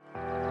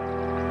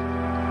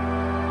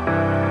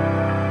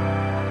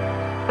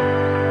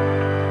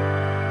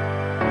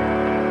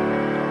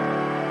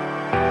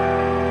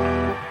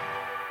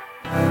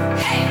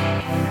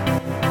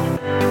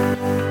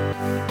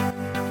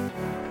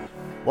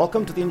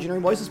Welcome to the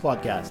Engineering Voices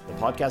Podcast, the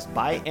podcast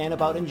by and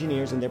about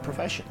engineers and their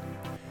profession.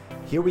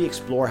 Here we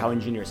explore how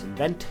engineers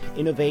invent,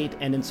 innovate,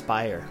 and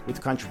inspire with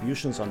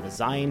contributions on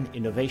design,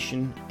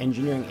 innovation,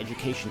 engineering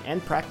education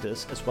and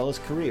practice, as well as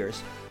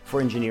careers for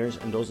engineers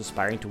and those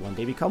aspiring to one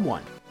day become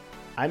one.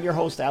 I'm your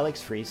host,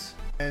 Alex Fries,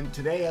 and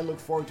today I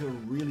look forward to a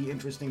really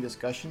interesting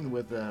discussion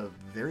with a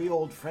very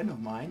old friend of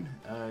mine,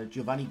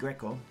 Giovanni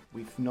Greco.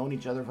 We've known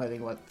each other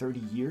for, 30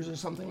 years or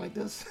something like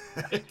this?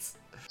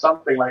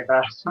 Something like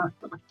that.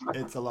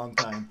 It's a long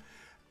time.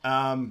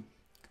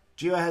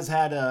 Gio has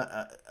had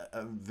a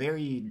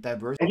very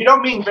diverse... And you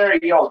don't mean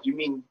very old, you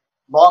mean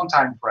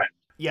long-time friend.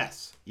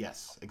 Yes,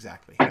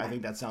 exactly. I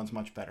think that sounds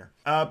much better.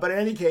 But in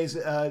any case,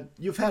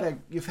 you've had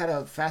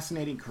a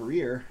fascinating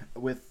career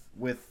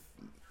with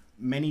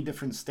many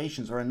different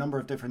stations, or a number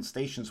of different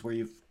stations where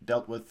you've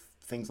dealt with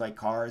things like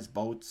cars,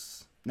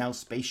 boats, now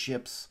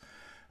spaceships.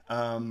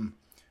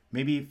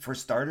 Maybe for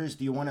starters,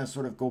 do you want to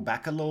sort of go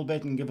back a little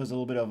bit and give us a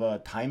little bit of a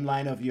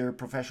timeline of your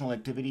professional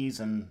activities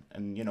and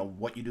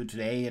what you do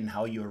today and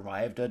how you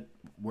arrived at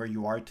where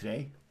you are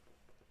today?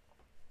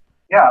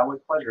 Yeah,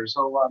 with pleasure.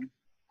 So, like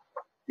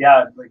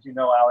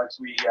Alex,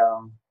 we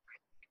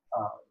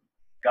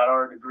got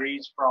our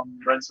degrees from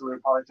Rensselaer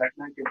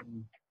Polytechnic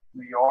in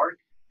New York,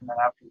 and then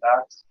after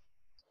that,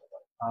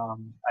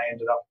 I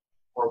ended up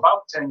for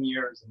about 10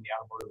 years in the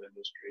automotive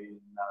industry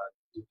in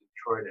the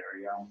Detroit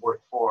area. I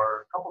worked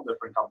for a couple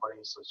different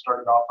companies. So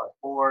started off at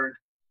Ford,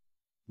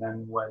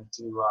 then went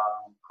to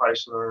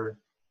Chrysler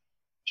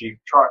Jeep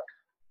Truck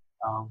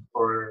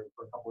for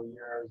a couple of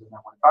years, and then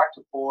went back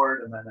to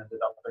Ford, and then ended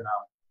up in a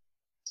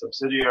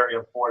subsidiary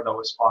of Ford that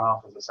was spun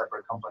off as a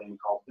separate company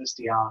called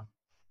Visteon.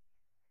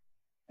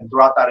 And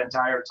throughout that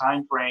entire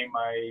time frame,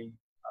 I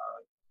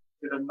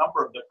did a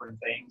number of different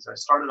things. I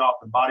started off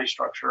in body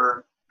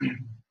structure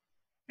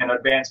and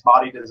advanced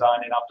body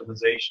design and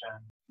optimization.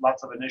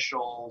 Lots of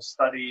initial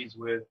studies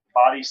with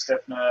body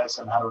stiffness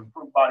and how to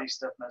improve body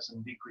stiffness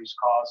and decrease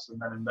costs, and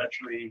then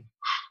eventually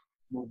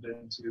moved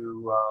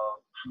into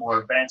more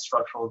advanced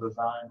structural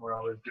design, where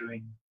I was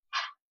doing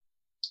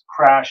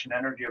crash and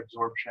energy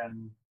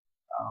absorption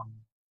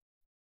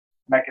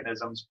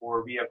mechanisms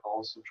for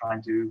vehicles, so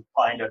trying to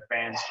find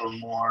advanced or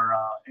more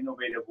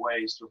innovative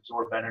ways to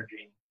absorb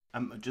energy.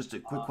 Just a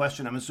quick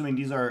question. I'm assuming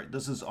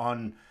this is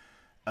on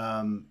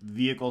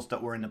vehicles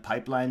that were in the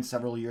pipeline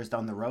several years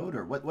down the road,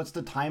 or what's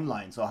the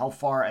timeline? So how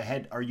far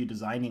ahead are you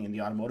designing in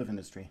the automotive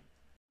industry?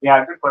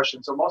 Yeah, good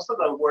question. So most of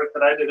the work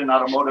that I did in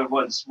automotive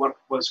was what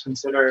was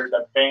considered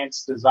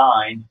advanced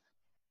design.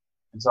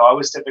 And so I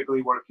was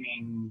typically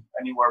working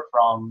anywhere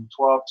from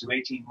 12 to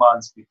 18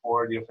 months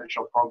before the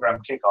official program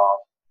kickoff,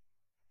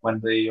 when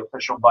the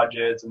official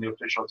budgets and the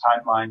official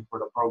timeline for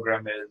the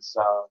program is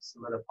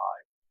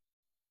solidified.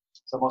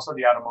 So most of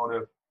the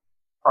automotive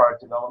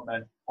product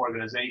development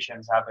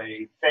organizations have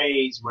a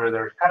phase where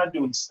they're kind of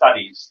doing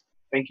studies,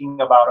 thinking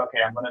about, okay,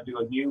 I'm going to do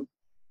a new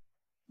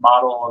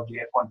model of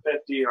the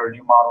F-150 or a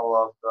new model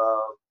of the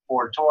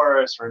Ford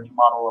Taurus or a new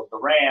model of the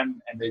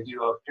Ram, and they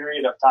do a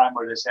period of time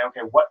where they say,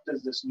 okay, what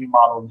does this new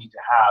model need to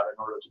have in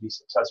order to be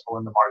successful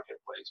in the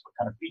marketplace? What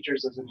kind of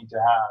features does it need to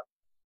have?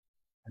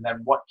 And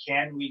then what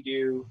can we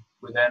do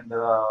within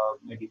the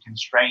maybe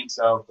constraints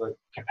of the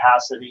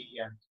capacity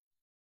and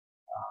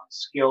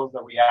skills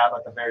that we have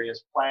at the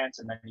various plants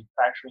and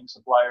manufacturing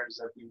suppliers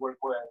that we work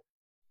with.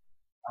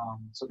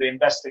 So they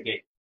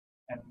investigate,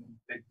 and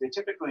they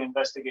typically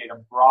investigate a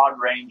broad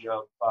range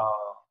of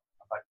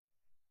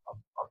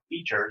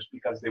features,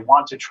 because they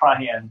want to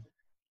try and,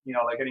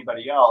 like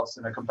anybody else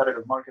in a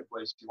competitive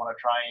marketplace, you want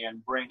to try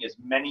and bring as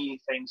many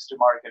things to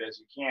market as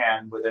you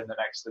can within the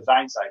next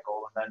design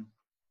cycle. And then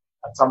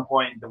at some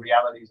point, the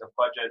realities of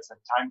budgets and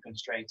time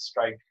constraints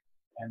strike,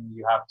 and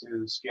you have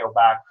to scale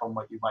back from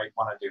what you might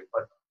want to do.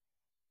 But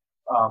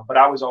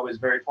I was always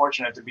very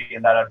fortunate to be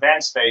in that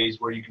advanced phase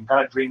where you can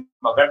kind of dream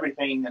of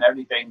everything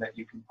that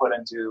you can put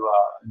into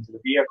the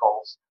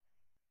vehicles.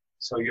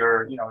 So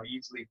you're,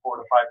 easily 4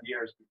 to 5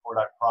 years before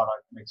that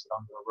product makes it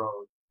onto the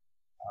road.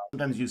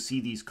 Sometimes you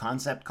see these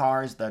concept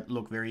cars that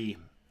look very,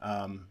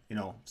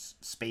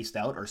 spaced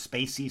out, or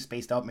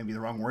spaced out, maybe the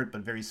wrong word,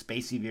 but very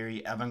spacey,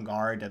 very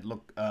avant-garde, that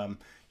look,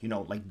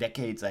 like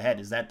decades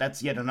ahead.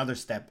 That's yet another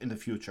step in the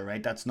future,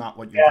 right? That's not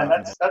what you're talking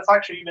about. That's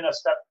actually even a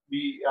step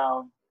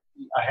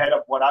ahead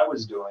of what I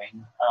was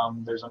doing.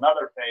 There's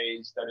another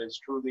phase that is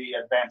truly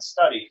advanced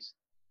studies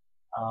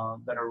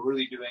that are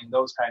really doing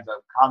those kinds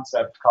of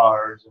concept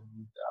cars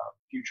and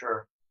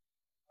future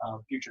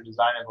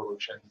design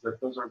evolutions.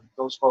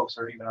 Those folks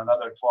are even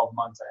another 12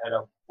 months ahead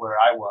of where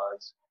I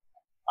was.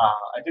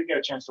 I did get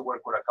a chance to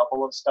work with a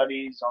couple of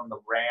studies on the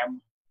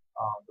Ram,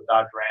 the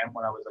Dodge Ram,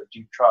 when I was at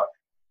Jeep Truck,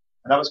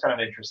 and that was kind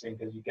of interesting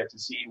because you get to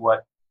see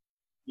what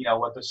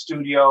the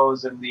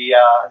studios and the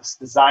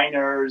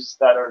designers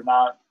that are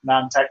not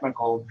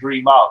non-technical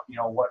dream up,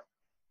 what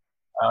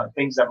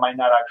things that might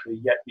not actually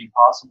yet be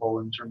possible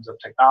in terms of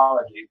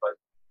technology,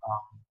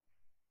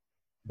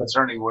 but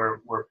certainly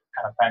were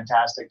kind of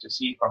fantastic to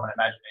see from an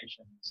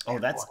imagination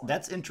standpoint. Oh,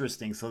 that's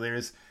interesting. So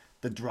there's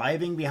the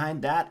driving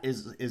behind that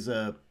is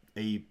a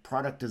a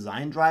product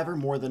design driver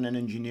more than an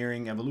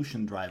engineering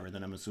evolution driver,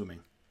 then I'm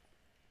assuming.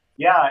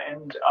 Yeah,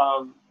 and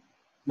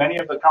many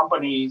of the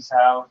companies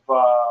have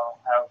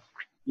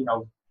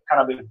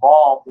kind of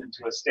evolved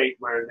into a state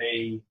where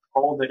they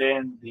folded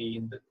in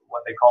the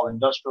what they call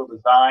industrial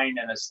design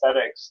and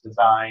aesthetics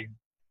design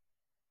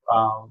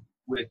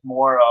with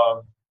more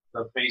of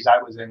the phase I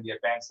was in, the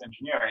advanced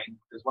engineering.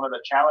 Because one of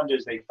the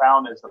challenges they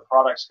found as the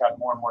products got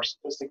more and more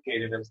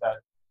sophisticated is that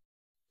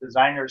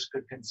designers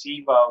could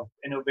conceive of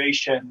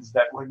innovations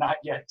that were not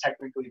yet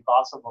technically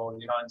possible,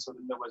 and so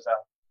then there was a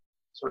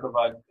sort of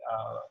a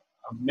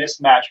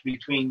mismatch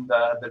between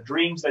the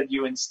dreams that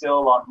you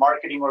instill on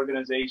marketing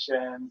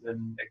organizations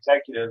and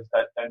executives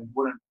that then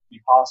wouldn't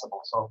be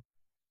possible.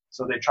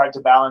 So they tried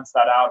to balance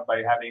that out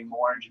by having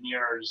more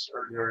engineers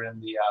earlier in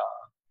the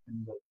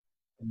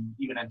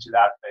even into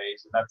that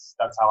phase, and that's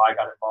how I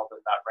got involved in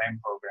that RAM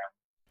program.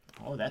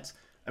 Oh, that's.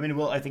 I mean,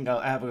 well, I think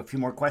I have a few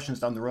more questions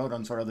down the road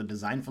on sort of the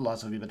design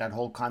philosophy, but that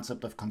whole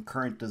concept of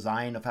concurrent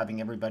design, of having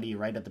everybody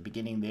right at the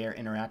beginning there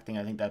interacting,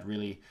 I think that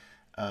really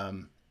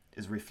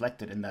is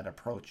reflected in that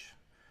approach.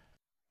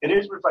 It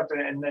is reflected,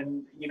 and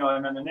then in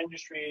an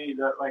industry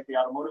that like the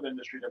automotive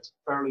industry that's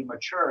fairly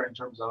mature in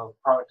terms of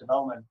product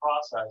development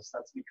process,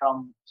 that's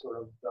become sort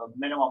of the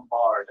minimum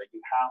bar that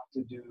you have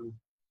to do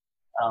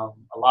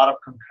a lot of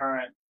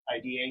concurrent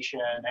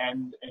ideation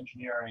and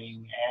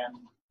engineering and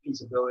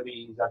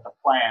feasibilities at the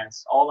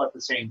plants all at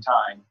the same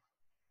time,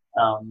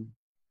 um,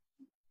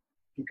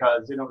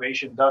 because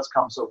innovation does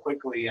come so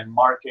quickly and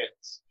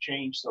markets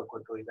change so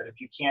quickly that if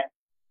you can't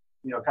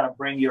kind of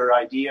bring your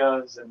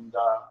ideas and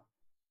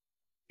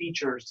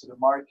features to the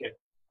market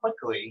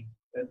quickly,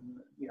 then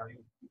you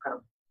kind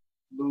of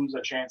lose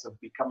a chance of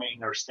becoming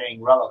or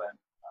staying relevant.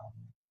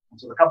 And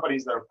so the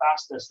companies that are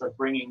fastest at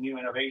bringing new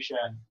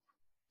innovation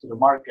to the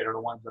market are the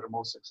ones that are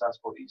most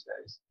successful these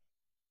days.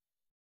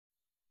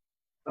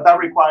 But that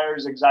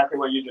requires exactly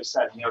what you just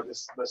said.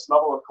 This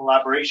level of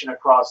collaboration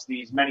across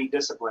these many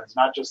disciplines,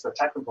 not just the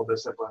technical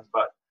disciplines,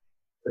 but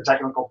the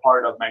technical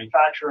part of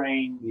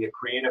manufacturing, the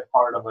creative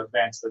part of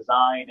advanced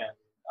design and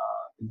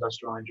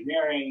industrial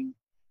engineering,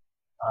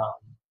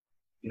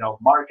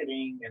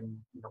 marketing, and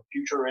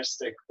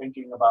futuristic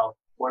thinking about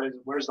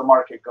where's the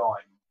market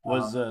going.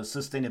 Was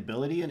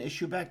sustainability an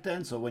issue back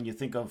then? So when you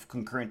think of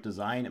concurrent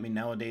design, I mean,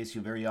 nowadays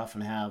you very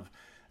often have,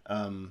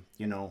 the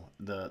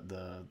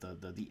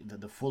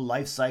full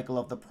life cycle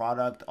of the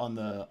product on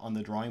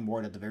the drawing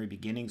board at the very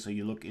beginning. So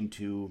you look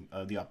into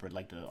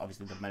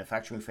obviously the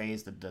manufacturing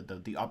phase,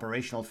 the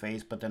operational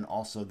phase, but then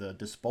also the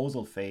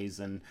disposal phase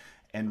and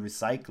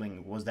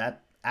recycling. Was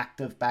that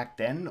active back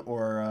then,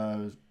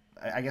 or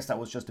I guess that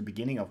was just the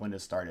beginning of when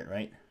it started,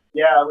 right?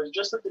 Yeah, it was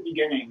just at the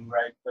beginning,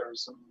 right? There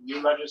was some new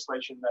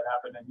legislation that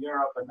happened in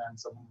Europe, and then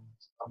some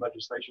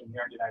legislation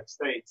here in the United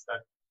States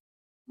that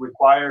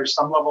requires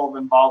some level of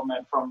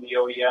involvement from the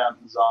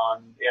OEMs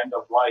on the end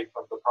of life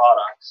of the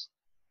products,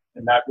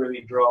 and that really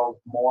drove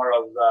more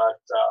of that.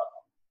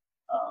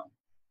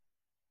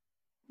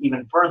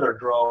 Even further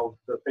drove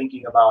the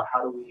thinking about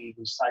how do we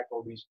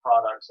recycle these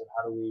products and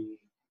how do we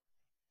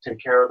take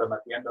care of them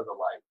at the end of the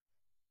life.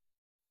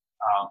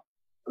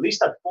 At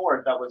least at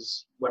Ford, that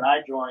was when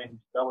I joined,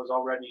 that was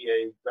already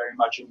a very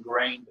much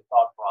ingrained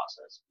thought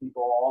process.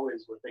 People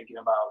always were thinking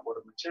about what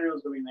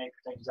materials do we make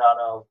things out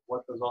of,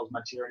 what do those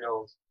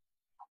materials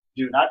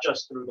do, not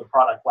just through the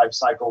product life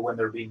cycle when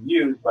they're being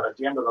used, but at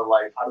the end of the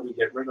life, how do we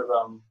get rid of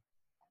them,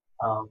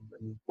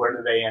 and where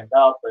do they end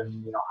up,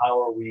 and how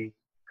are we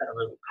kind of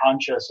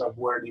conscious of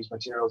where these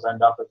materials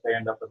end up if they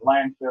end up in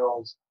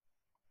landfills.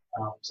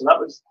 So that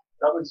was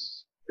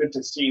good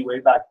to see way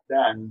back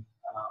then.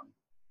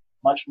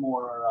 Much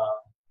more,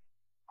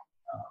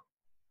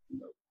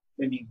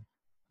 maybe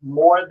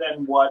more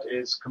than what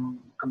is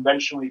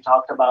conventionally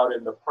talked about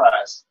in the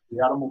press. The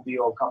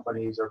automobile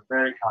companies are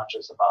very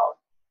conscious about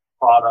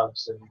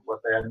products and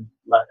what the end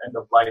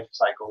of life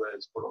cycle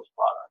is for those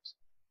products.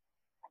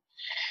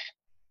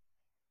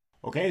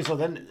 Okay, so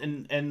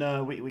then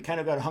and we kind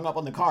of got hung up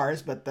on the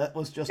cars, but that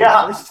was just the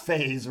Yeah. first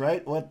phase,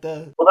 right? What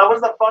the Well, that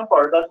was the fun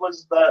part. That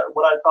was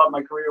what I thought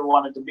my career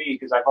wanted to be,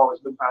 because I've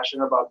always been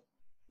passionate about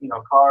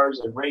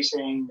cars and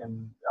racing,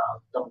 and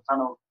done a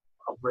ton of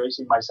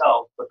racing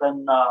myself. But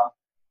then I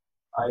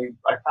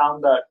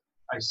found that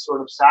I sort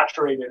of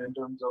saturated in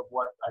terms of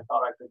what I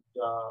thought I could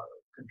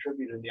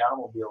contribute in the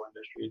automobile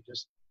industry. It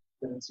just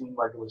didn't seem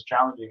like it was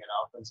challenging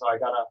enough, and so I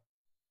got a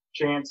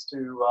chance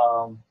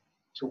to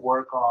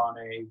work on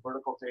a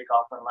vertical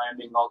takeoff and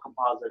landing all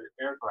composite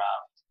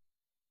aircraft,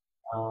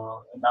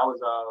 and that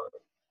was a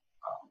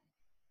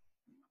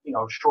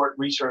short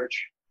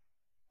research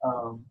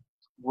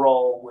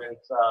role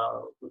with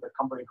a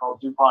company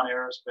called DuPont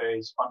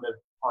Aerospace, funded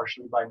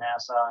partially by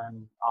NASA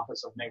and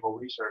Office of Naval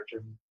Research.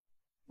 And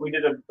we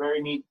did a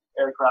very neat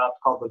aircraft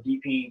called the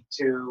DP-2.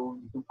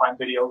 You can find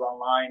videos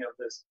online of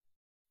this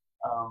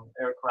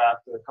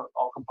aircraft, the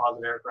all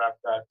composite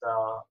aircraft that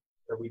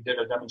we did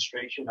a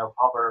demonstration of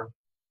hover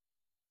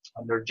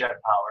under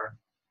jet power.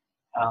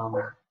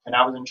 and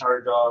I was in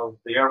charge of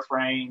the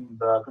airframe,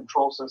 the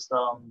control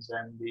systems,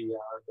 and the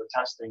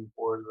testing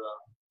for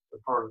the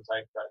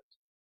prototype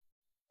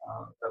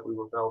that we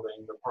were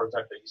building, the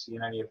prototype that you see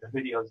in any of the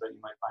videos that you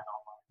might find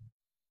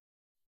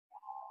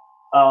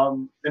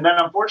online. And then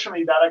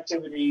unfortunately, that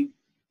activity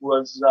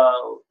was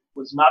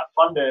not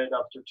funded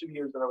after 2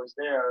 years that I was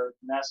there.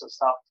 NASA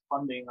stopped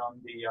funding on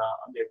the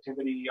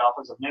activity.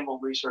 Office of Naval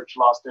Research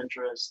lost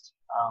interest,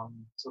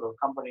 so the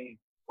company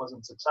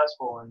wasn't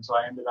successful, and so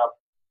I ended up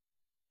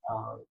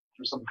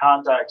through some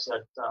contacts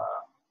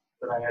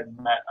that I had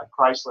met at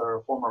Chrysler.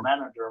 A former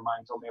manager of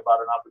mine told me about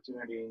an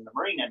opportunity in the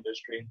marine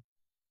industry,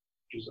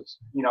 which is, as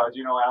you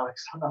know,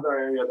 Alex, another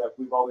area that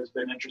we've always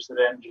been interested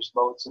in, just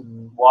boats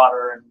and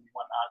water and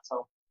whatnot.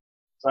 So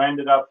I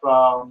ended up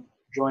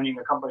joining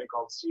a company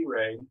called Sea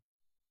Ray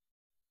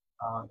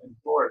in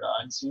Florida,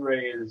 and Sea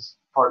Ray is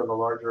part of a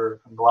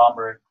larger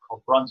conglomerate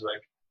called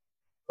Brunswick.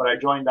 But I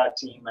joined that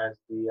team as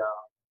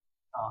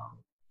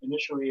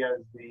initially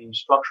as the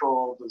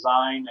structural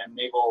design and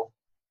naval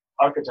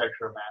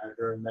architecture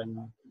manager, and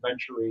then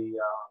eventually,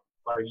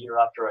 about a year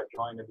after I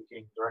joined, I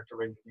became director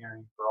of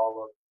engineering for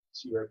all of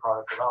Sea Ray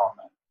product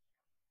development.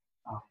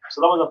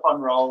 So that was a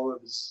fun role.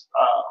 It was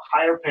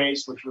higher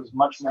paced, which was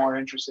much more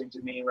interesting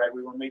to me, right?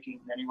 We were making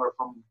anywhere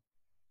from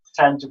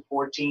 10 to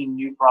 14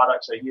 new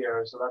products a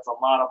year. So that's a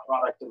lot of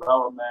product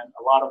development,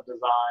 a lot of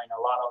design,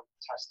 a lot of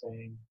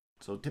testing.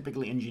 So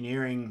typically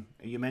engineering,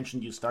 you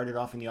mentioned you started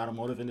off in the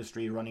automotive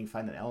industry running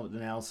finite element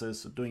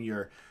analysis, doing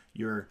your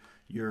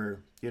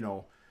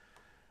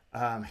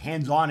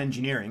hands-on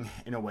engineering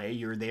in a way.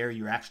 You're there,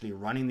 you're actually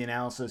running the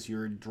analysis,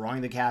 you're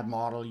drawing the CAD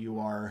model, you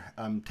are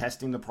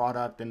testing the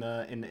product in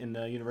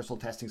the universal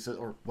testing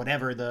or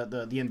whatever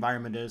the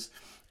environment is.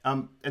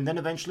 And then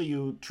eventually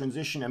you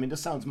transition. I mean,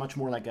 this sounds much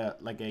more like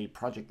a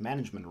project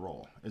management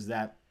role. Is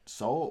that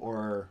so,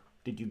 or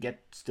did you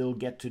still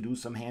get to do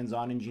some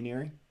hands-on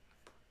engineering?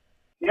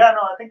 Yeah,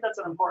 no, I think that's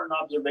an important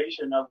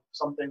observation of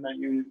something that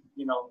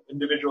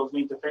individuals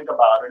need to think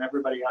about, and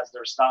everybody has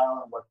their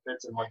style and what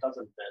fits and what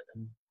doesn't fit.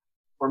 And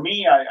for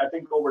me, I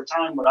think over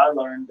time, what I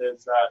learned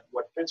is that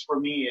what fits for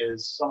me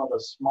is some of the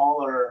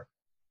smaller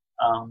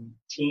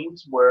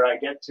teams where I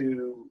get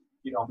to,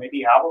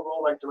 maybe have a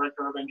role like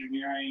director of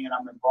engineering, and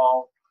I'm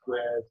involved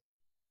with,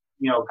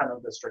 kind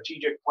of the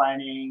strategic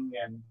planning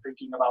and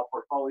thinking about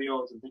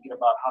portfolios and thinking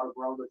about how to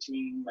grow the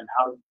team and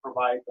how to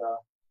provide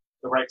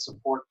the right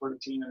support for the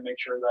team and make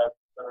sure that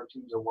our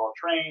teams are well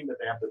trained, that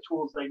they have the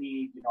tools they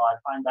need. I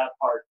find that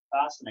part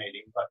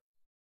fascinating. But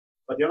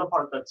the other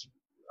part that's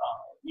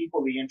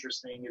equally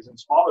interesting is in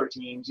smaller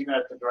teams, even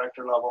at the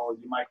director level,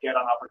 you might get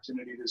an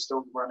opportunity to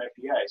still run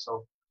FEA.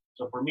 So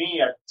for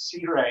me at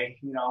Sea Ray,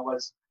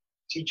 was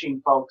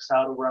teaching folks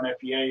how to run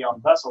FEA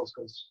on vessels,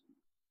 because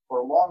for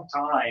a long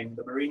time,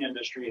 the marine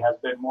industry has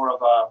been more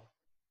of a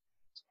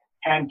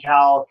hand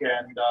calc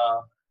and,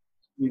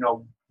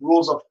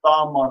 rules of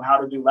thumb on how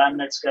to do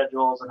laminate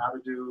schedules and how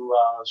to do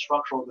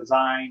structural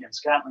design and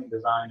scantling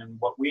design. And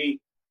what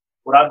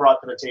I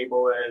brought to the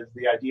table is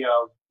the idea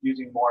of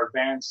using more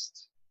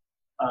advanced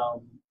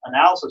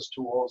analysis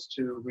tools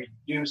to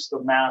reduce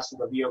the mass of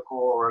the vehicle,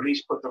 or at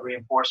least put the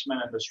reinforcement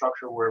and the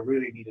structure where it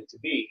really needed to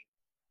be.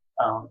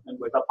 And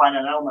with a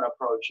finite element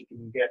approach, you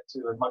can get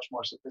to a much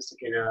more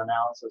sophisticated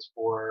analysis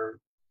for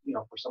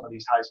some of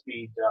these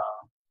high-speed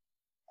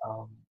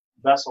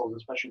vessels,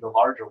 especially the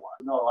larger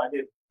ones. No, I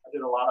did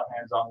a lot of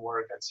hands-on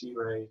work at Sea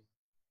Ray,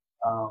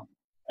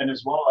 and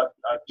as well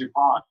at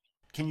DuPont.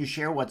 Can you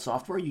share what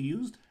software you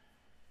used?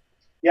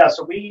 Yeah,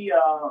 so we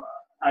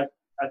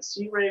at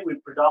Sea Ray, we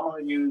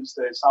predominantly used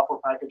a software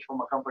package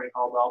from a company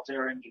called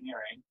Altair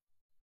Engineering,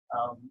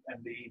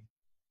 and the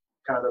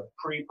kind of the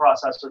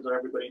pre-processor that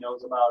everybody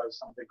knows about is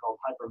something called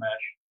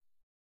HyperMesh.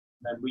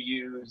 And then we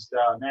used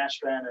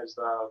Nastran as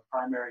the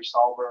primary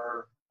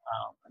solver,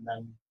 and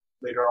then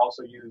later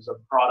also used a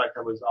product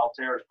that was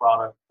Altair's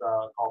product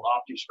called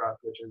OptiStruct,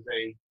 which is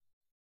a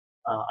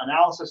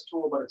analysis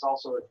tool, but it's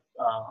also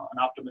an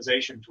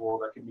optimization tool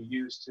that can be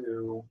used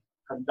to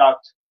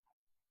conduct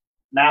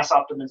mass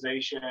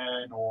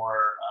optimization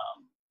or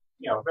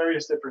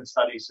various different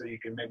studies. So you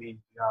can maybe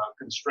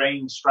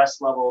constrain stress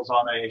levels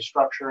on a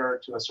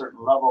structure to a certain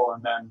level,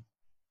 and then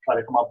try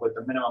to come up with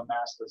the minimum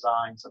mass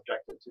design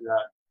subjected to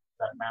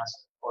that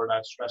mass or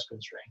that stress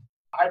constraint.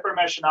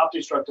 HyperMesh and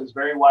OptiStruct is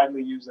very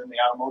widely used in the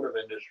automotive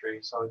industry,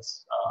 so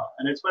it's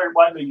very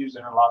widely used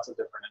in lots of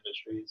different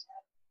industries.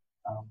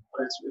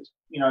 But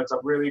it's a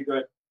really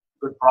good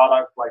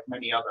product, like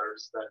many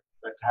others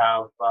that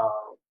have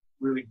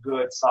really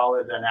good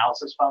solid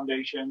analysis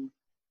foundation,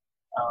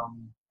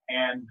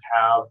 and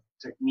have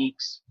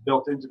techniques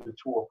built into the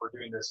tool for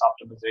doing this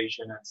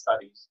optimization and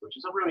studies, which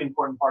is a really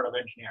important part of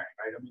engineering,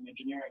 right? I mean,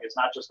 engineering is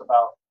not just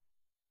about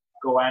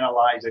go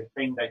analyze a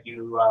thing that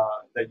you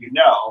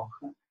know.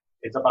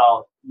 It's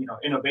about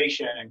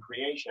innovation and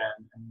creation,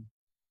 and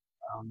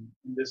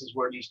this is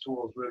where these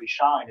tools really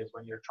shine, is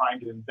when you're trying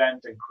to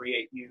invent and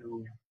create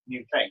new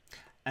things.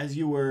 As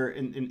you were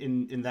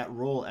in that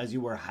role, as you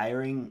were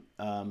hiring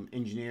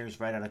engineers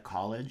right out of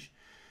college,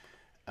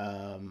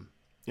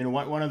 You know,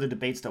 one of the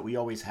debates that we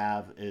always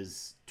have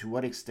is to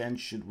what extent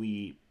should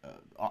we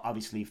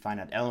obviously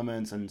finite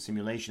elements and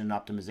simulation and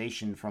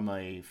optimization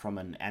from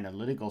an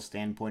analytical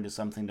standpoint is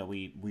something that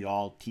we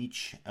all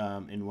teach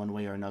in one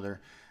way or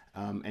another,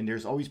 and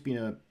there's always been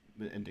a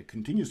and there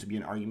continues to be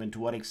an argument to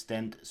what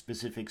extent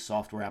specific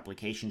software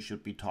applications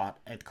should be taught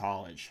at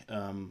college.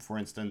 For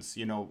instance,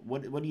 you know,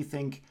 what do you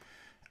think?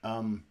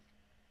 Um,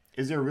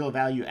 is there a real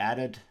value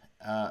added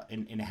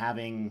in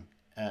having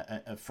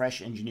a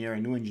fresh engineer, a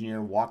new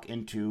engineer, walk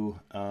into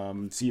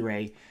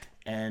C-Ray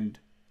and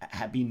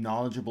be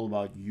knowledgeable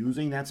about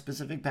using that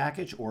specific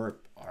package or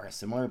a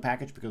similar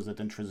package because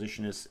then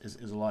transition is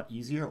a lot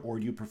easier? Or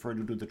do you prefer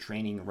to do the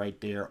training right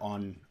there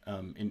on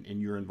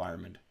in your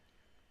environment?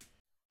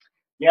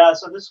 Yeah,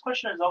 so this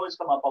question has always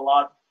come up a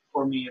lot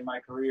for me in my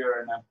career,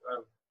 and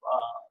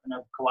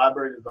I've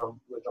collaborated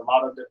with a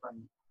lot of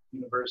different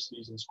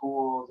universities and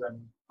schools,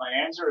 and my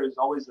answer is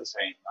always the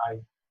same.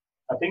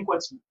 I think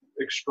what's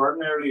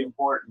extraordinarily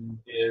important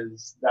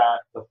is that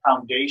the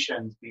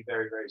foundations be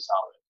very, very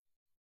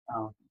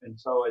solid. And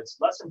so it's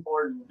less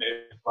important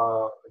if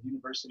a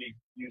university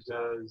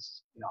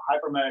uses, you know,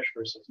 Hypermesh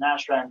versus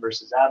Nastran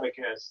versus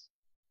Abacus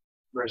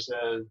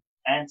versus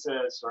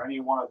ANSYS or any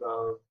one of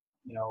the,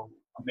 you know,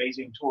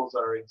 amazing tools that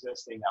are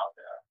existing out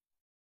there.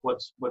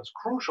 What's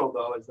crucial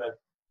though is that,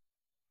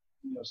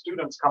 you know,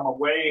 students come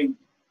away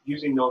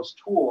using those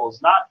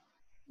tools, not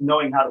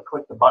knowing how to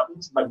click the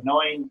buttons, but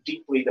knowing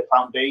deeply the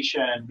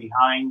foundation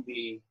behind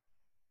the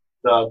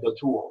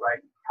tool,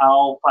 right?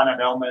 How finite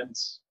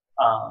elements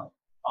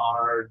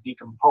are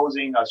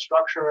decomposing a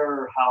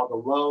structure, how the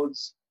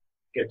loads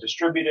get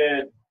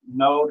distributed,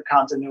 node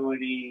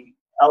continuity,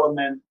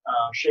 element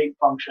shape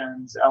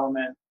functions,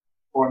 element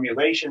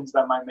formulations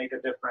that might make a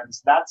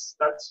difference. That's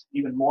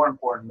even more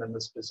important than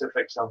the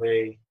specifics of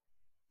a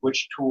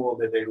which tool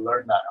did they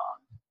learn that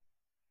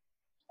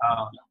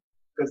on.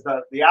 Because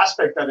the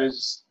aspect that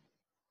is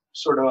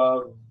sort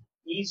of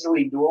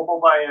easily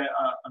doable by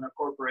a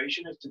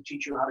corporation is to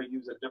teach you how to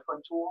use a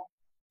different tool.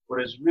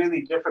 What is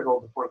really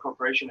difficult for a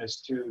corporation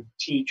is to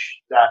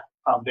teach that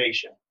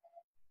foundation.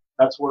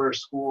 That's where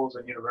schools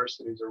and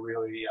universities are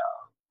really,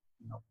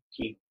 you know,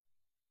 key.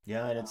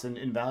 Yeah, and it's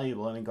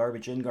invaluable. I mean,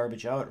 garbage in,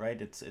 garbage out,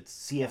 right? It's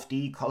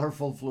CFD,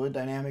 colorful fluid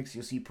dynamics.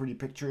 You see pretty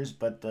pictures,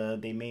 but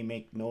they may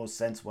make no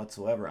sense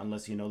whatsoever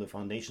unless you know the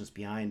foundations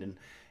behind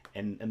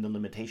and the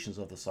limitations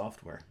of the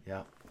software.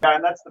 Yeah. Yeah,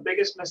 and that's the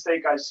biggest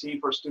mistake I see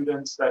for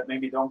students that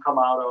maybe don't come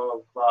out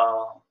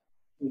of,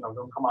 you know,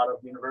 don't come out of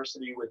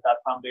university with that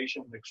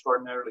foundation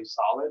extraordinarily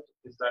solid.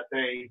 Is that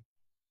they,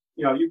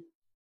 you know, you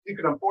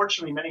can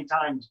unfortunately many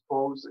times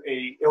pose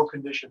a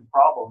ill-conditioned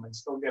problem and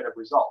still get a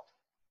result.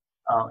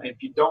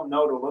 If you don't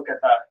know to look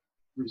at that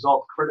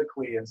result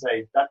critically and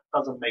say that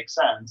doesn't make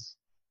sense,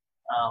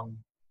 um,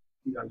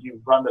 you know,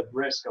 you run the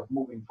risk of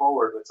moving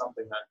forward with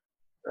something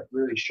that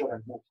really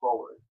shouldn't move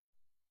forward.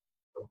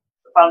 So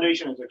the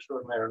foundation is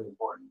extraordinarily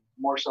important,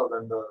 more so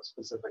than the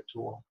specific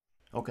tool.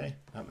 Okay,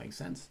 that makes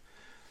sense.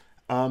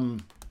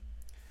 Um,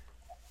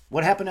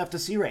 what happened after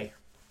C-Ray?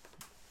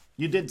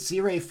 You did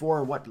C-Ray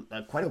for what,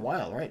 quite a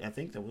while, right? I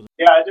think that was.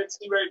 Yeah, I did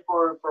C-Rate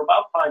for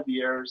about 5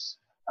 years,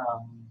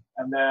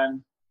 and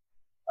then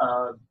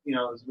you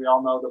know, as we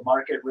all know, the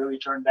market really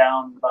turned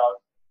down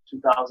about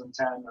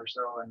 2010 or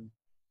so, and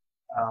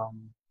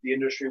the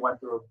industry went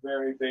through a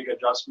very big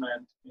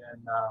adjustment in,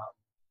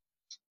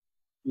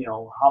 you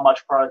know, how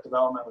much product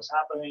development was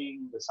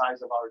happening, the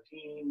size of our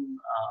team,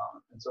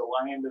 and so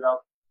I ended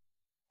up,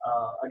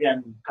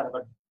 again, kind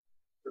of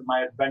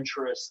my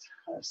adventurous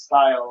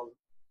style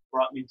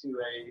brought me to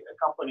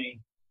a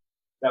company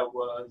that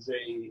was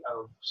a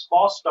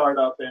small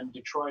startup in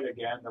Detroit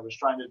again that was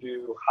trying to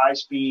do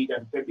high-speed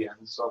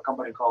amphibians. So a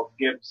company called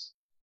Gibbs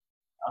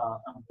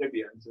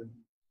Amphibians, and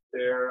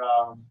they're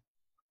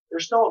they're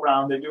still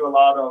around. They do a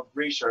lot of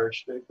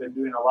research. They've been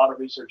doing a lot of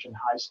research in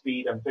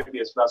high-speed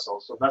amphibious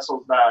vessels. So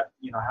vessels that,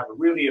 you know, have a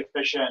really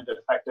efficient,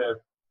 effective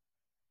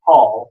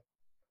hull,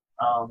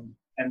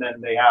 and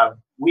then they have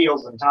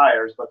wheels and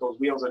tires. But those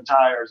wheels and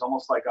tires,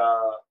 almost like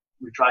a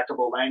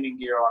retractable landing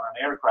gear on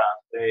an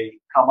aircraft, they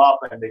come up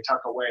and they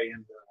tuck away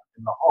in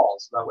the hull.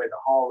 So that way the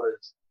hull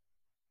is,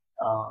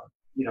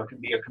 you know, can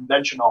be a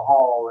conventional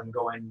hull and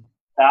going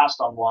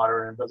fast on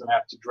water and doesn't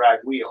have to drag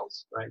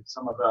wheels, right?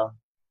 Some of the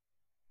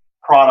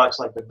products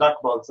like the duck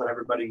boats that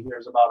everybody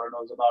hears about or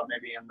knows about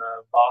maybe in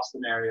the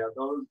Boston area,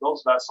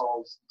 those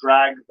vessels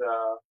drag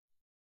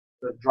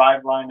the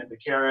drive line and the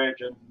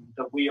carriage and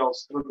the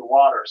wheels through the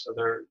water. So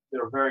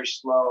they're very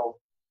slow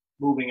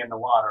moving in the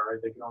water, right?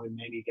 They can only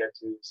maybe get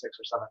to 6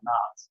 or 7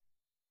 knots.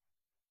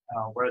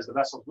 Whereas the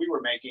vessels we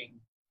were making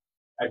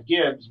at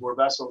Gibbs were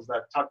vessels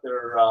that tuck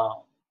their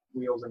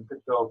wheels and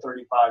could go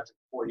 35 to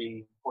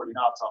 40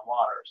 knots on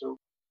water. So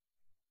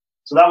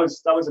that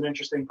was an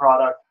interesting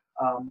product.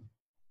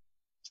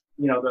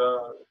 You know,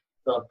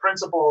 the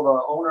principal,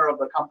 the owner of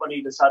the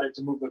company decided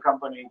to move the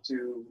company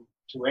to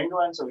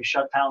England. So we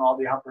shut down all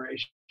the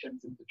operations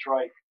in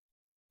Detroit,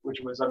 which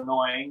was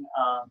annoying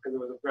because it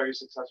was a very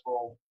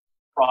successful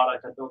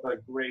product. I built a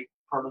great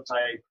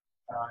prototype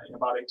in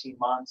about 18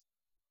 months.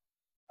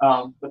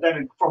 But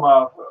then from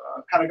a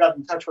kind of got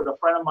in touch with a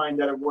friend of mine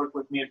that had worked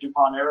with me at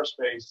DuPont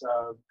Aerospace,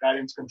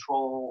 guidance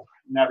control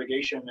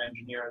navigation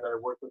engineer that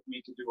had worked with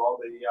me to do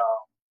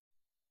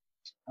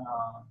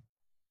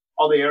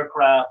all the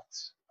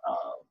aircraft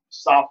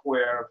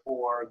software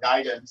for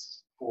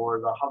guidance for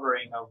the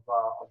hovering of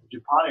the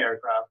DuPont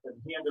aircraft.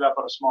 And he ended up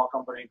at a small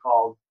company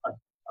called, at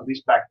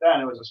least back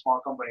then, it was a small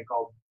company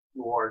called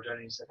Blue Origin.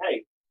 And he said,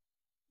 hey,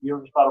 you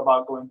ever thought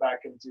about going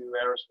back into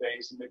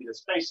aerospace and maybe the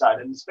space side?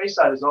 And the space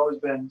side has always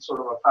been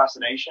sort of a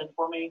fascination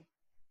for me.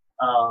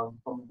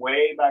 From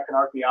way back in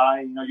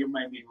RPI, you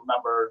maybe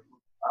remember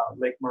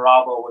Lake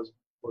Moravo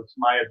was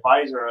my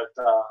advisor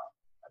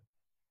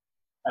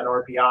at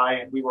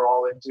RPI, and we were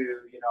all into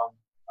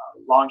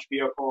launch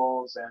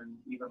vehicles and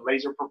even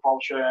laser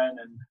propulsion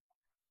and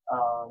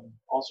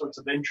all sorts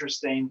of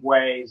interesting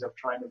ways of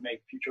trying to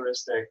make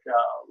futuristic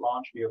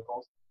launch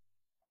vehicles.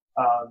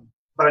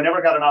 But I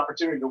never got an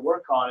opportunity to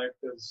work on it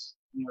because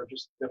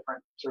just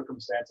different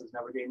circumstances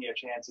never gave me a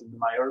chance in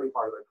my early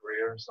part of the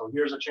career. So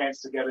here's a chance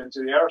to get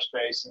into the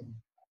aerospace, and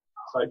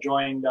so I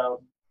joined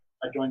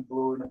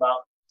Blue in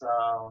about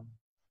the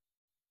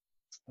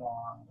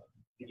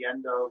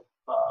end of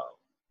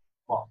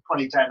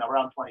 2010,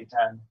 around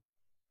 2010.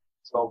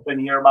 So I've been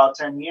here about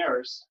 10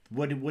 years.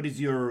 What is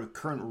your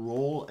current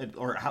role,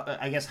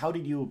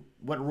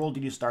 what role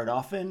did you start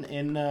off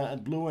in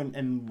at Blue,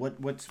 and what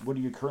are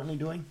you currently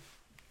doing?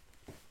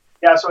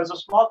 Yeah, so as a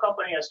small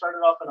company, I started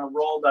off in a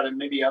role that in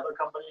maybe other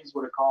companies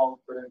would have called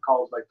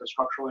like the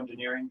structural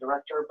engineering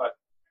director, but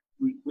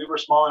we were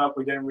small enough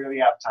we didn't really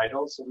have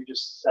titles, so we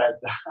just said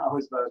I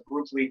was the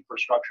group lead for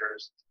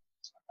structures.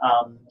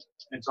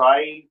 And so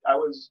I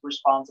was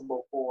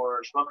responsible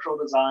for structural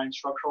design,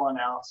 structural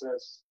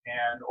analysis,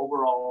 and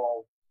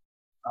overall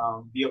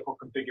vehicle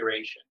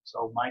configuration.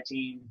 So my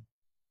team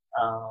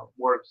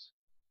worked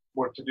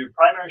to do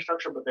primary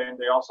structure, but then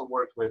they also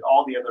worked with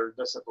all the other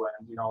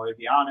disciplines,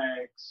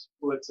 avionics,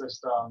 fluid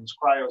systems,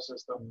 cryo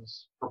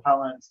systems,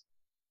 propellants.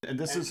 And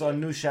this is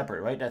on New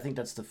Shepard, right? I think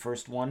that's the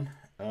first one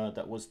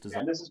that was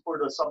designed. And this is for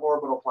the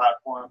suborbital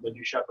platform, the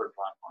New Shepard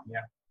platform,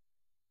 yeah.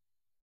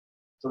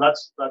 So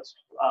that's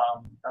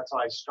how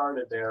I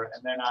started there,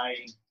 and then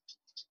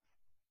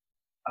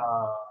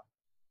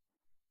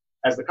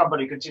as the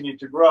company continued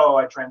to grow,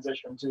 I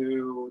transitioned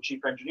to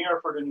chief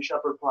engineer for the New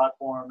Shepard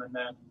platform, and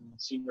then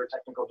senior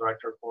technical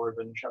director for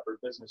the New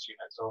Shepard business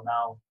unit. So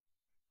now,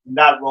 in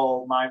that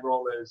role, my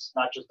role is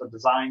not just the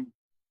design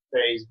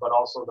phase, but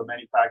also the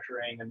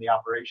manufacturing and the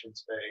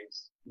operations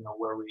phase.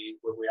 Where we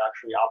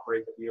actually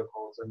operate the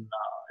vehicles in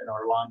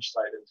our launch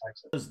site in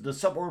Texas. The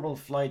suborbital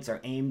flights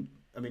are aimed.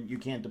 I mean, you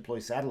can't deploy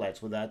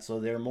satellites with that, so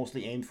they're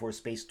mostly aimed for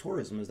space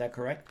tourism. Is that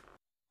correct?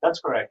 That's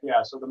correct.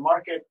 Yeah. So the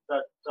market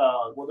that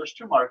there's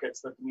two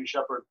markets that the New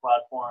Shepard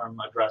platform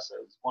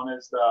addresses. One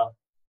is the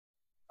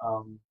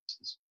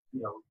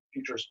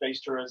future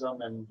space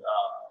tourism and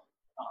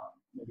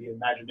maybe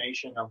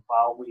imagination of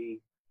how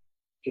we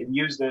can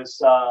use this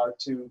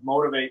to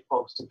motivate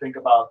folks to think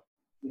about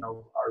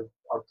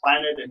our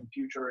planet and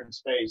future in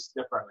space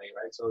differently,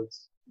 right? So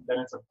it's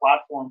a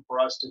platform for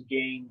us to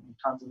gain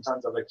tons and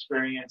tons of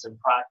experience and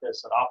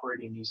practice at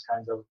operating these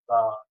kinds of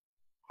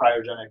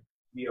cryogenic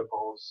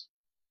vehicles.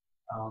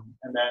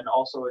 And then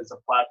also is a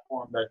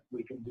platform that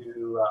we can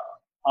do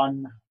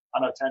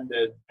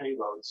unattended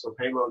payloads. So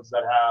payloads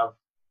that have,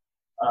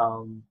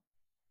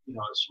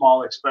 a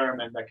small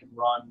experiment that can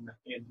run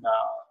in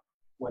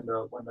when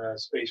the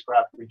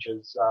spacecraft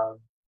reaches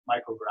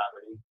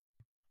microgravity.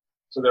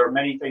 So there are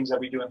many things that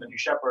we do in the New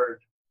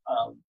Shepard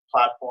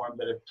platform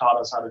that have taught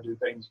us how to do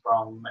things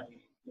from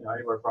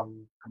anywhere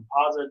from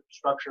composite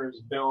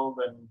structures, build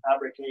and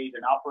fabricate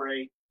and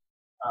operate,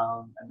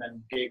 and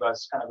then gave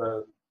us kind of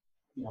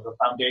the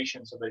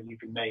foundation so that you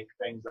can make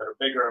things that are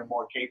bigger and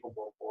more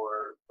capable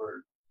for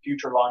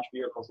future launch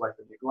vehicles like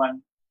the New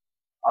Glenn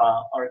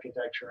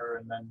architecture.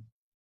 And then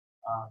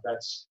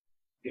that's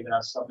given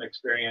us some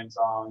experience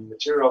on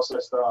material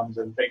systems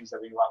and things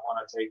that we might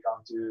want to take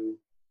onto,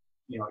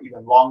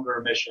 even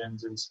longer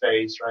missions in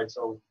space, right?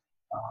 So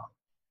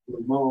the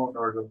moon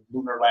or the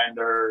lunar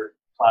lander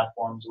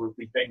platforms would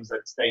be things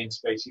that stay in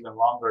space even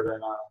longer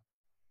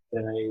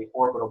than a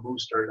orbital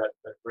booster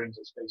that brings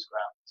a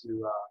spacecraft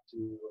to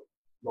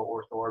low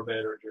Earth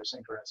orbit or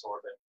geosynchronous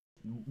orbit.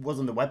 Was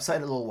on the website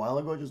a little while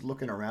ago, just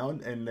looking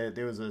around, and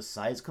there was a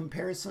size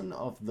comparison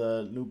of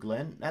the New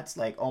Glenn. That's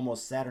like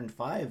almost Saturn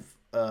V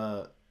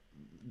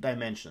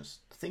dimensions.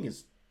 The thing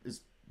is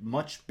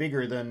much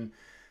bigger than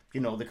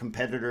the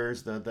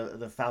competitors,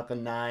 the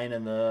Falcon 9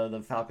 and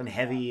the Falcon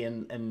Heavy,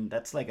 and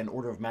that's like an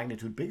order of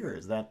magnitude bigger.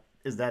 Is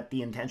that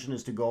the intention,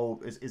 is to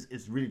go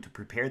is really to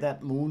prepare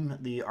that moon,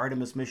 the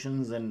Artemis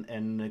missions,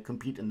 and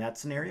compete in that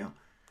scenario?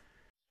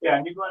 Yeah,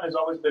 New Glenn has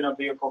always been a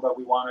vehicle that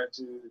we wanted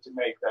to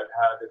make that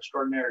had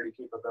extraordinary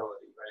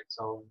capability, right?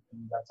 So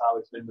that's how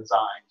it's been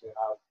designed, to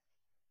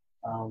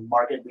have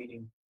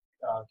market-leading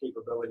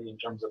capability in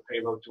terms of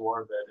payload to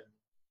orbit.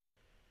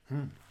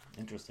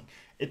 Interesting.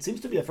 It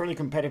seems to be a fairly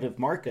competitive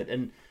market,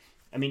 and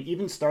I mean,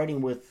 even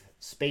starting with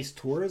space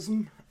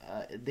tourism,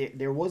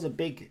 there was a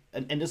big,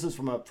 and this is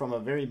from a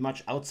very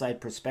much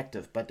outside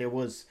perspective, but there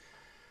was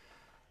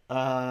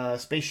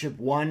Spaceship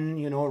One,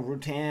 you know,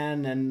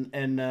 Rutan, and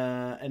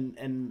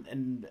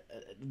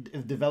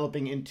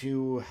developing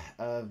into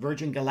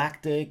Virgin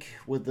Galactic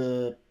with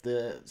the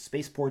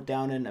spaceport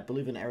down in, I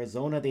believe, in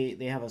Arizona.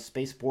 They have a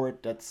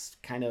spaceport that's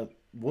kind of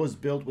was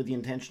built with the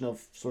intention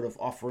of sort of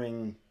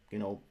offering, you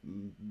know,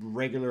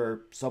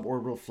 regular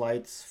suborbital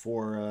flights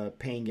for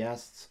paying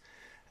guests,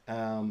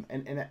 and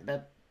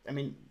that, I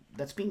mean,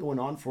 that's been going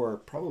on for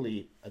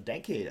probably a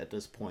decade at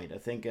this point. I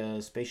think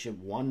Spaceship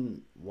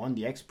One won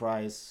the X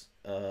Prize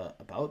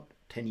about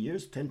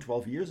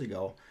 12 years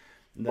ago.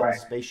 And then Right.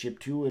 Spaceship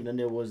Two, and then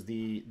there was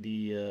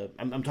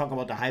I'm talking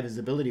about the high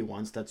visibility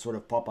ones that sort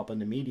of pop up in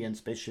the media. And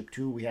Spaceship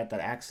Two, we had that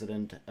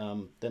accident.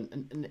 Then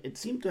and it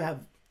seemed to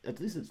have,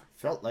 at least it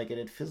felt like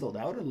it fizzled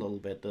out a little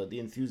bit. The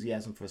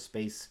enthusiasm for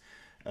space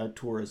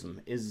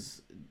tourism,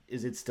 is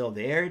it still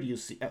there? Do you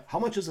see how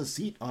much is a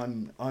seat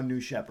on New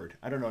Shepard?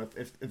 I don't know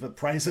if a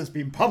price has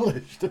been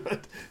published.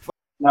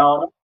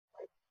 No,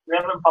 we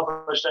haven't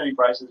published any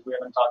prices. We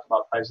haven't talked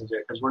about prices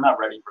yet because we're not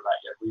ready for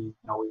that yet.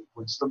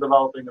 We're still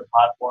developing the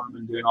platform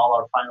and doing all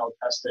our final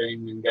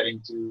testing, and getting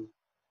to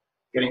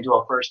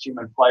a first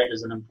human flight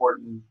is an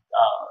important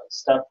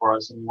step for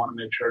us, and we want to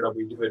make sure that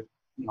we do it,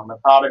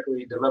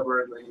 methodically,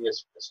 deliberately,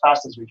 as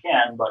fast as we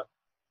can. But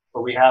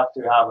we have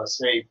to have a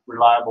safe,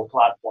 reliable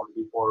platform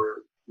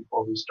before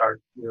we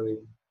start really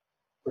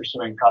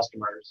pursuing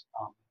customers.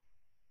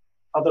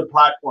 Other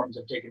platforms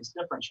have taken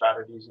different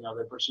strategies.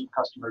 They pursued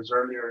customers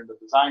earlier in the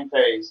design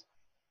phase,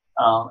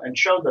 and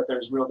showed that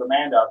there's real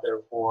demand out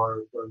there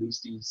for at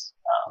least these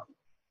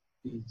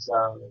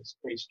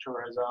space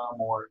tourism,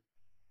 or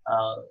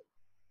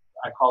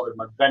I call them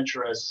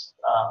adventurous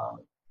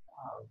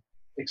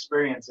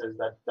experiences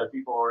that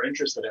people are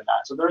interested in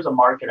that. So there's a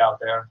market out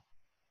there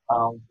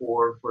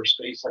for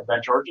space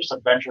adventure, or just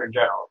adventure in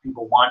general.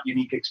 People want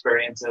unique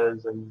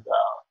experiences, and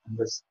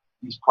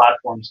these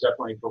platforms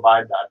definitely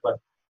provide that. But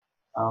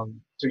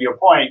to your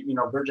point,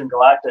 Virgin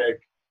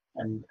Galactic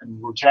and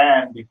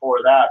Rutan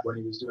before that, when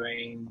he was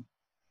doing,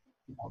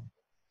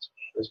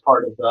 as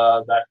part of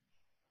that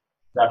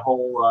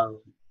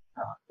whole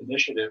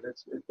initiative,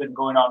 it's been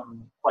going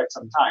on quite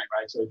some time,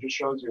 right? So it just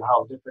shows you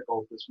how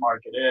difficult this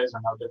market is,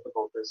 and how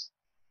difficult these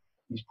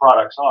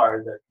products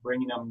are. That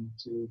bringing them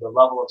to the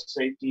level of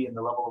safety and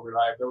the level of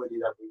reliability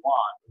that we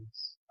want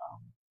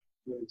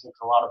really takes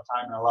a lot of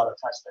time and a lot of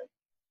testing.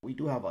 We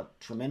do have a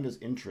tremendous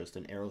interest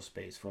in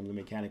aerospace from the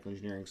mechanical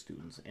engineering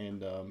students,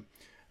 and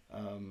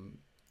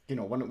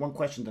one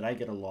question that I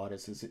get a lot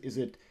is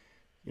it,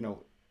 you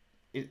know,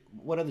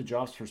 what are the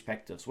jobs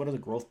perspectives? What are the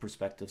growth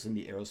perspectives in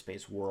the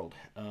aerospace world?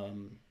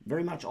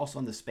 Very much also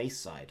on the space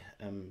side.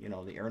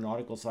 The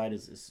aeronautical side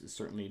is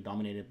certainly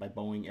dominated by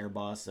Boeing,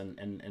 Airbus,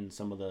 and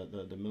some of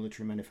the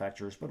military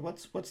manufacturers. But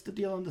what's the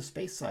deal on the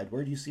space side?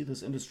 Where do you see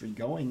this industry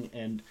going?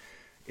 And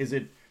is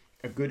it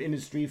a good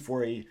industry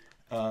for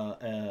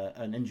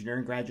an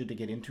engineering graduate to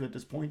get into at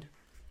this point?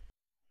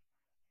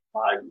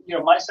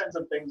 My sense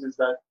of things is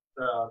that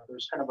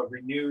there's kind of a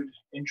renewed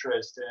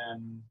interest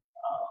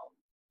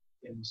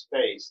in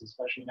space,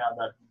 especially now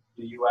that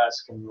the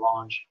U.S. can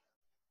launch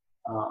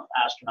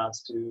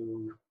astronauts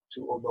to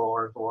low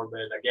Earth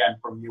orbit again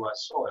from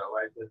U.S. soil,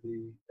 right?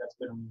 That's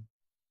been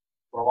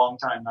for a long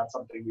time not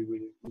something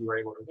we were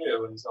able to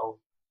do, and so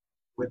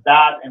with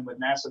that, and with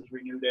NASA's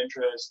renewed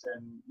interest,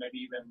 and maybe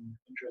even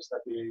interest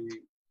at the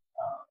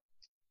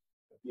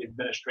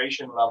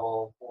administration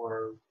level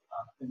for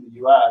in the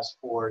U.S.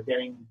 for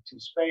getting to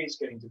space,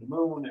 getting to the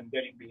moon, and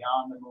getting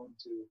beyond the moon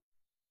to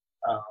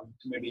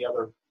maybe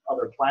other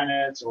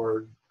planets,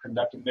 or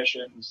conducting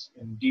missions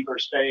in deeper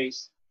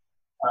space,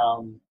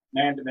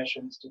 manned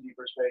missions to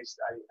deeper space.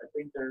 I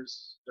think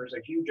there's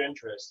a huge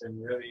interest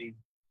in really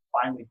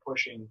finally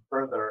pushing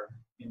further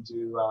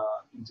into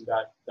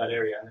that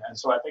area, and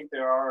so I think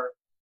there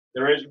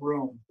is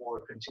room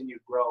for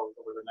continued growth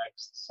over the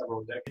next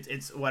several decades.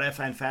 It's what I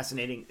find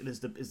fascinating is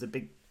the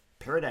big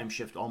paradigm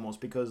shift almost,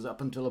 because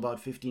up until about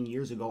 15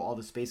 years ago, all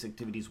the space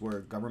activities were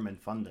government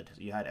funded.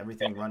 You had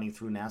everything running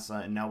through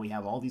NASA, and now we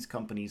have all these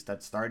companies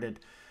that started.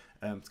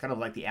 It's kind of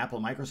like the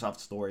Apple Microsoft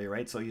story,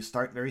 right? So you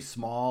start very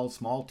small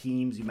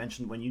teams. You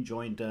mentioned when you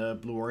joined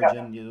Blue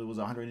Origin, it was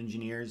 100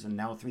 engineers, and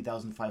now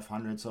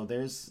 3,500. So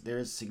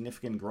there's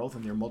significant growth,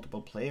 and there are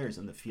multiple players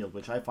in the field,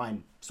 which I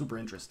find super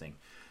interesting.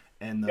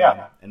 And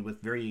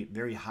with very,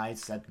 very high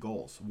set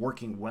goals,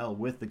 working well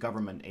with the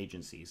government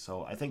agencies.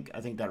 So I think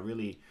that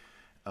really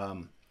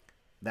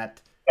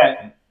that.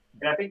 Yeah,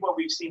 and I think what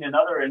we've seen in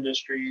other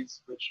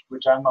industries,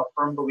 which I'm a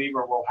firm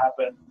believer will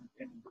happen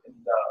in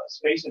the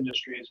space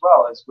industry as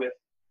well, is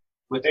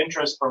with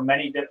interest from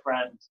many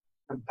different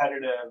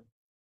competitive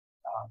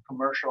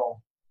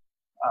commercial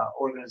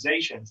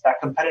organizations.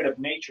 That competitive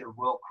nature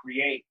will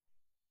create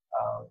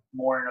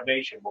more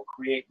innovation, will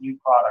create new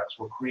products,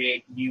 will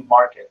create new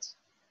markets.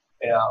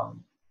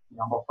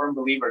 I'm a firm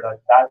believer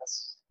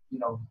that's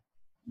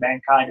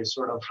mankind is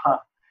sort of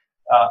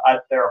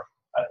at their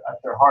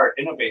at their heart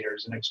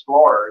innovators and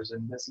explorers,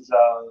 and this is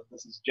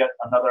yet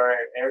another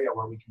area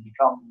where we can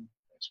become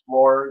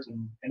explorers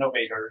and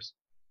innovators.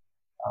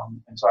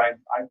 And so I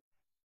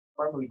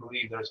firmly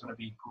believe there's going to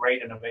be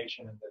great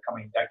innovation in the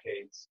coming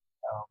decades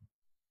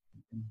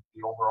in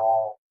the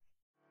overall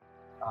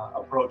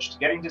approach to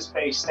getting to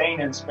space, staying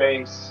in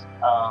space,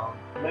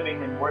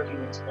 living and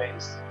working in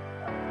space.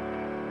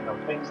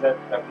 Things that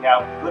we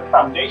have a good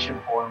foundation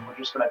for, and we're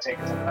just going to take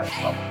it to the next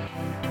level.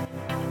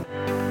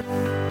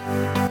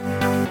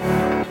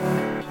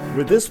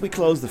 With this, we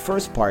close the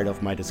first part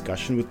of my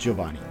discussion with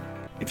Giovanni.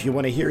 If you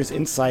want to hear his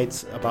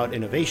insights about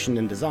innovation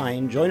and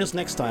design, join us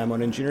next time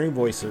on Engineering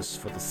Voices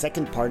for the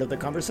second part of the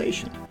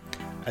conversation.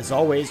 As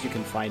always, you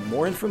can find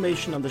more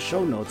information on the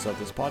show notes of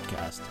this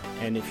podcast.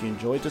 And if you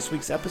enjoyed this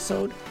week's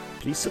episode,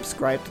 please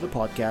subscribe to the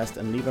podcast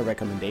and leave a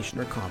recommendation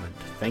or comment.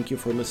 Thank you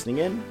for listening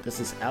in.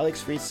 This is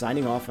Alex Fries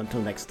signing off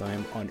until next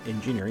time on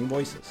Engineering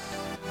Voices.